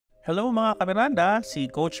Hello mga kamiranda, si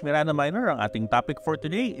Coach Miranda Minor. Ang ating topic for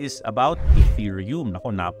today is about Ethereum.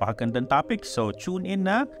 Naku, napakagandang topic. So tune in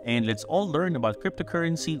na and let's all learn about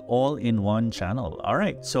cryptocurrency all in one channel.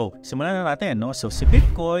 Alright, so simulan na natin. So si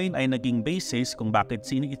Bitcoin ay naging basis kung bakit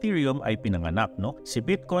si Ethereum ay pinanganak. Si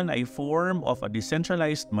Bitcoin ay form of a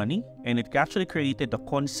decentralized money and it actually created the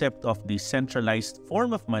concept of decentralized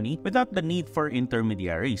form of money without the need for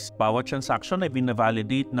intermediaries. Bawat transaction ay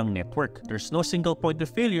binavalidate ng network. There's no single point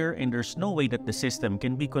of failure and there's no way that the system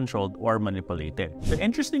can be controlled or manipulated. The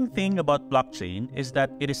interesting thing about blockchain is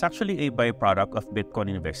that it is actually a byproduct of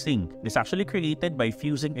Bitcoin investing. It is actually created by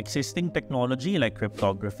fusing existing technology like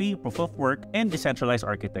cryptography, proof of work, and decentralized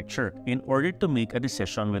architecture in order to make a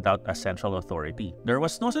decision without a central authority. There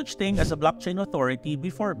was no such thing as a blockchain authority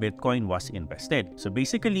before Bitcoin was invested. So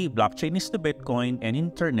basically, blockchain is to Bitcoin and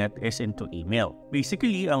internet is into email.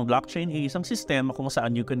 Basically, ang blockchain ay isang sistema kung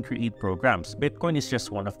saan you can create programs. Bitcoin is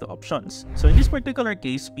just one of the options. So in this particular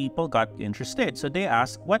case, people got interested. So they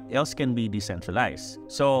asked, what else can be decentralized?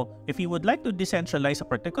 So if you would like to decentralize a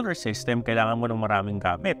particular system, kailangan mo ng maraming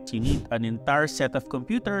gamit. You need an entire set of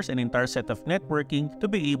computers, an entire set of networking to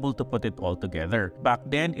be able to put it all together. Back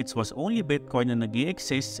then, it was only Bitcoin na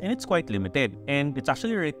nag-i-exist and it's quite limited. And it's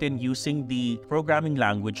actually written using the programming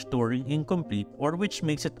language Turing Incomplete, or which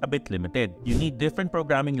makes it a bit limited. You need different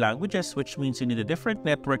programming languages, which means you need a different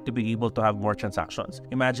network to be able to have more transactions.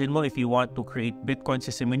 Imagine mo, if you want to create Bitcoin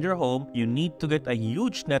system in your home, you need to get a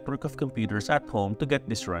huge network of computers at home to get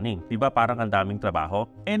this running. Diba parang ang daming trabaho?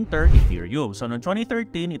 Enter Ethereum. So in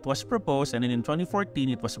 2013, it was proposed, and then in 2014,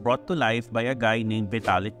 it was brought to life by a guy named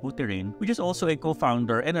Vitalik Buterin, which is also a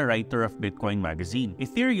co-founder and a writer of Bitcoin magazine.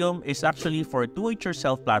 Ethereum is actually for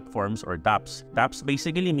do-it-yourself platforms, or dApps. dApps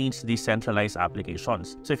basically means decentralized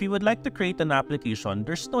applications. So if you would like to create an application,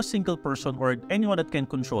 there's no single person or anyone that can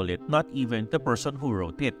control it, not even the person who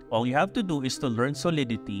wrote it. All you have to do is to learn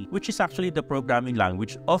Solidity, which is actually the programming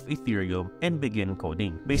language of Ethereum, and begin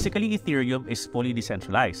coding. Basically, Ethereum is fully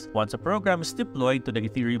decentralized. Once a program is deployed to the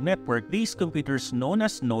Ethereum network, these computers known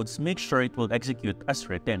as nodes make sure it will execute as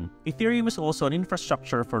written. Ethereum is also an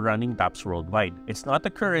infrastructure for running dApps worldwide. It's not a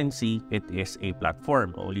currency, it is a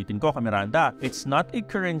platform. Ulitin ko, Miranda, it's not a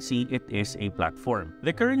currency, it is a platform.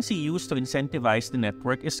 The currency used to incentivize the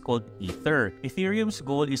network is called Ether. Ethereum's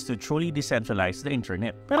goal is to truly decentralize the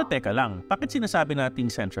internet. Pero teka lang, bakit sinasabi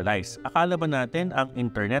natin centralized? Akala ba natin ang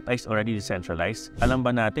internet is already decentralized? Alam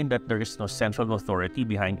ba natin that there is no central authority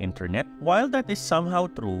behind internet? While that is somehow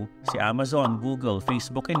true, si Amazon, Google,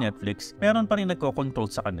 Facebook, and Netflix, meron pa rin nagko-control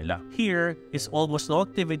sa kanila. Here is almost no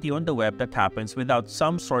activity on the web that happens without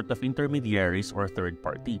some sort of intermediaries or third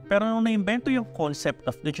party. Pero nung na-invento yung concept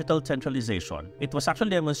of digital centralization, it was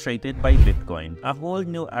actually demonstrated by Bitcoin. A whole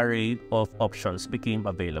new array of options became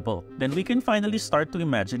available. Then we can finally start to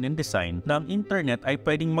imagine and design na ang internet ay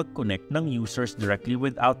pwedeng mag-connect ng users directly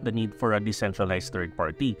without the need for a decentralized third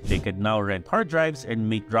party. They could now rent hard drives and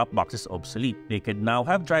make drop boxes obsolete. They could now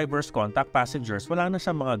have drivers contact passengers. Wala na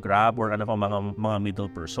sa mga Grab or ano pa mga middle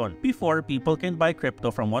person. Before, people can buy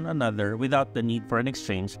crypto from one another without the need for an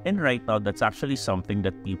exchange, and right now that's actually something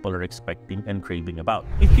that people are expecting and craving about.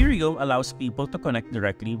 Ethereum allows people to connect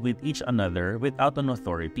directly with each another without an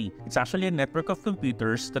authority. It's actually a network of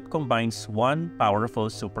computers that combines one powerful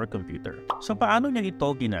supercomputer. So paano niya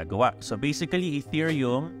ito ginagawa? So basically,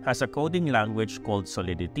 Ethereum has a coding language called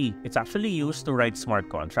Solidity. It's actually used to write smart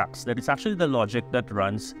contracts. That is actually the logic that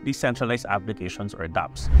runs decentralized applications, or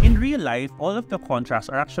dApps. In real life, all of the contracts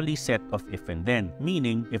are actually set of if and then,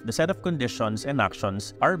 meaning if the set of conditions and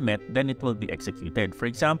actions are met, then it will be executed. For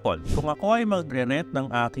example, kung ako ay magre-rent ng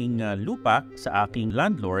aking lupa sa aking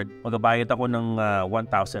landlord, magabayad ako ng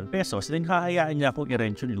 1,000 pesos, then hahayaan niya akong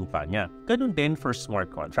i-rent yung lupa niya. Ganun din for smart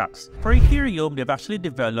contracts. For Ethereum, they've actually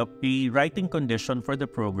developed a writing condition for the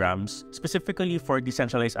programs specifically for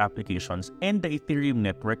decentralized applications, and the Ethereum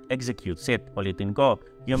network executes it. Ulitin ko,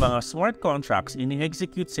 yung mga smart contracts,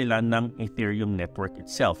 ini-execute sila ng Ethereum network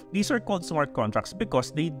itself. These are called smart contracts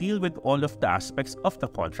because they deal with all of the aspects of the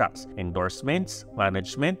contracts: endorsements,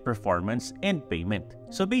 management, performance, and payment.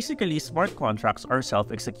 So basically, smart contracts are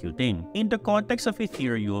self-executing. In the context of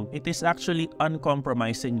Ethereum, it is actually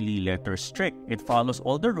uncompromisingly letter strict. It follows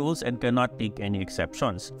all the rules and cannot take any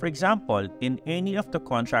exceptions. For example, in any of the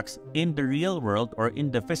contracts in the real world or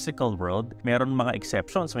in the physical world, meron mga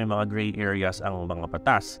exceptions, may mga gray areas ang mga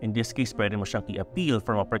batas. In this case, pwede mo siyang i-appeal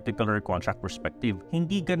from a particular contract perspective.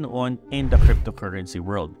 Hindi ganoon in the cryptocurrency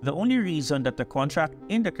world. The only reason that the contract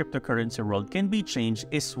in the cryptocurrency world can be changed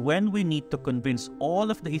is when we need to convince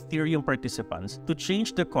all of the Ethereum participants to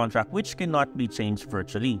change the contract, which cannot be changed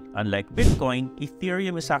virtually. Unlike Bitcoin,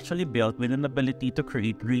 Ethereum is actually built with an ability to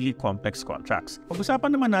create really complex contracts.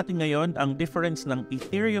 Pag-usapan naman natin ngayon ang difference ng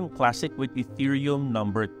Ethereum Classic with Ethereum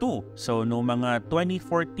number 2. So, no mga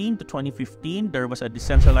 2014 to 2015, there was a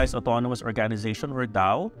decentralized autonomous organization or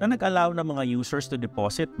DAO na nag-allow ng mga users to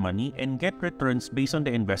deposit money and get returns based on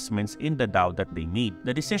the investments in the DAO that they made.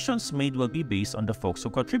 The decisions made will be based on the folks who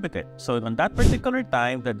contributed. So, on that particular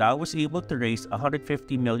time, the DAO was able to raise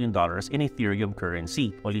 $150 million in Ethereum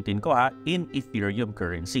currency. Ulitin ko ha, in Ethereum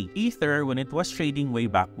currency. Ether, when it was trading way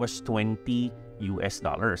back, was $20.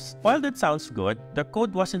 While that sounds good, the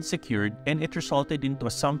code wasn't secured and it resulted into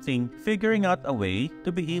something figuring out a way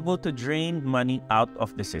to be able to drain money out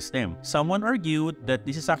of the system. Someone argued that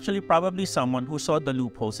this is actually probably someone who saw the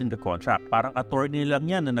loopholes in the contract. Parang attorney lang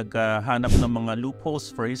yan na naghahanap ng mga loopholes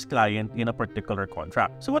for his client in a particular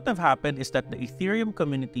contract. So what have happened is that the Ethereum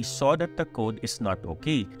community saw that the code is not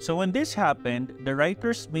okay. So when this happened, the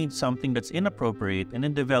writers made something that's inappropriate and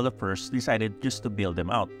then developers decided just to bail them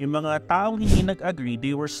out. Yung mga taong hindi nag-agree,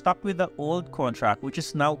 they were stuck with the old contract which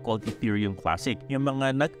is now called Ethereum Classic. Yung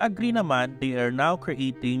mga nag-agree naman, they are now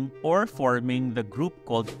creating or forming the group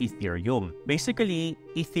called Ethereum. Basically,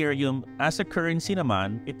 Ethereum as a currency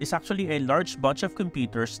naman, it is actually a large bunch of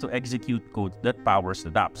computers to execute code that powers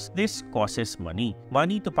the dApps. This causes money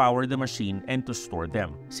to power the machine and to store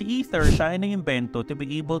them. Si Ether, siya ay naimbento to be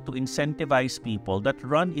able to incentivize people that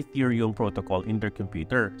run Ethereum protocol in their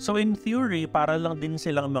computer. So in theory, para lang din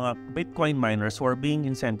silang mga Bitcoin miners who are being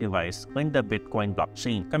incentivized in the Bitcoin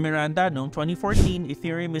blockchain. Miranda, noong 2014,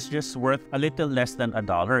 Ethereum is just worth a little less than $1.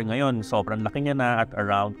 Ngayon, sobrang laki niya na at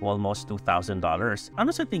around almost $2,000. Ano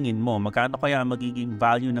sa tingin mo? Magkano kaya magiging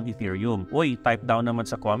value ng Ethereum? Uy, type down naman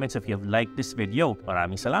sa comments if you have liked this video.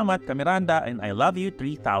 Maraming salamat, Miranda, and I love you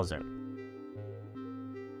 3,000.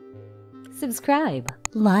 Subscribe,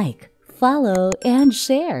 like, follow, and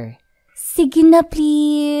share. Sige na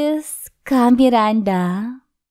please, Miranda.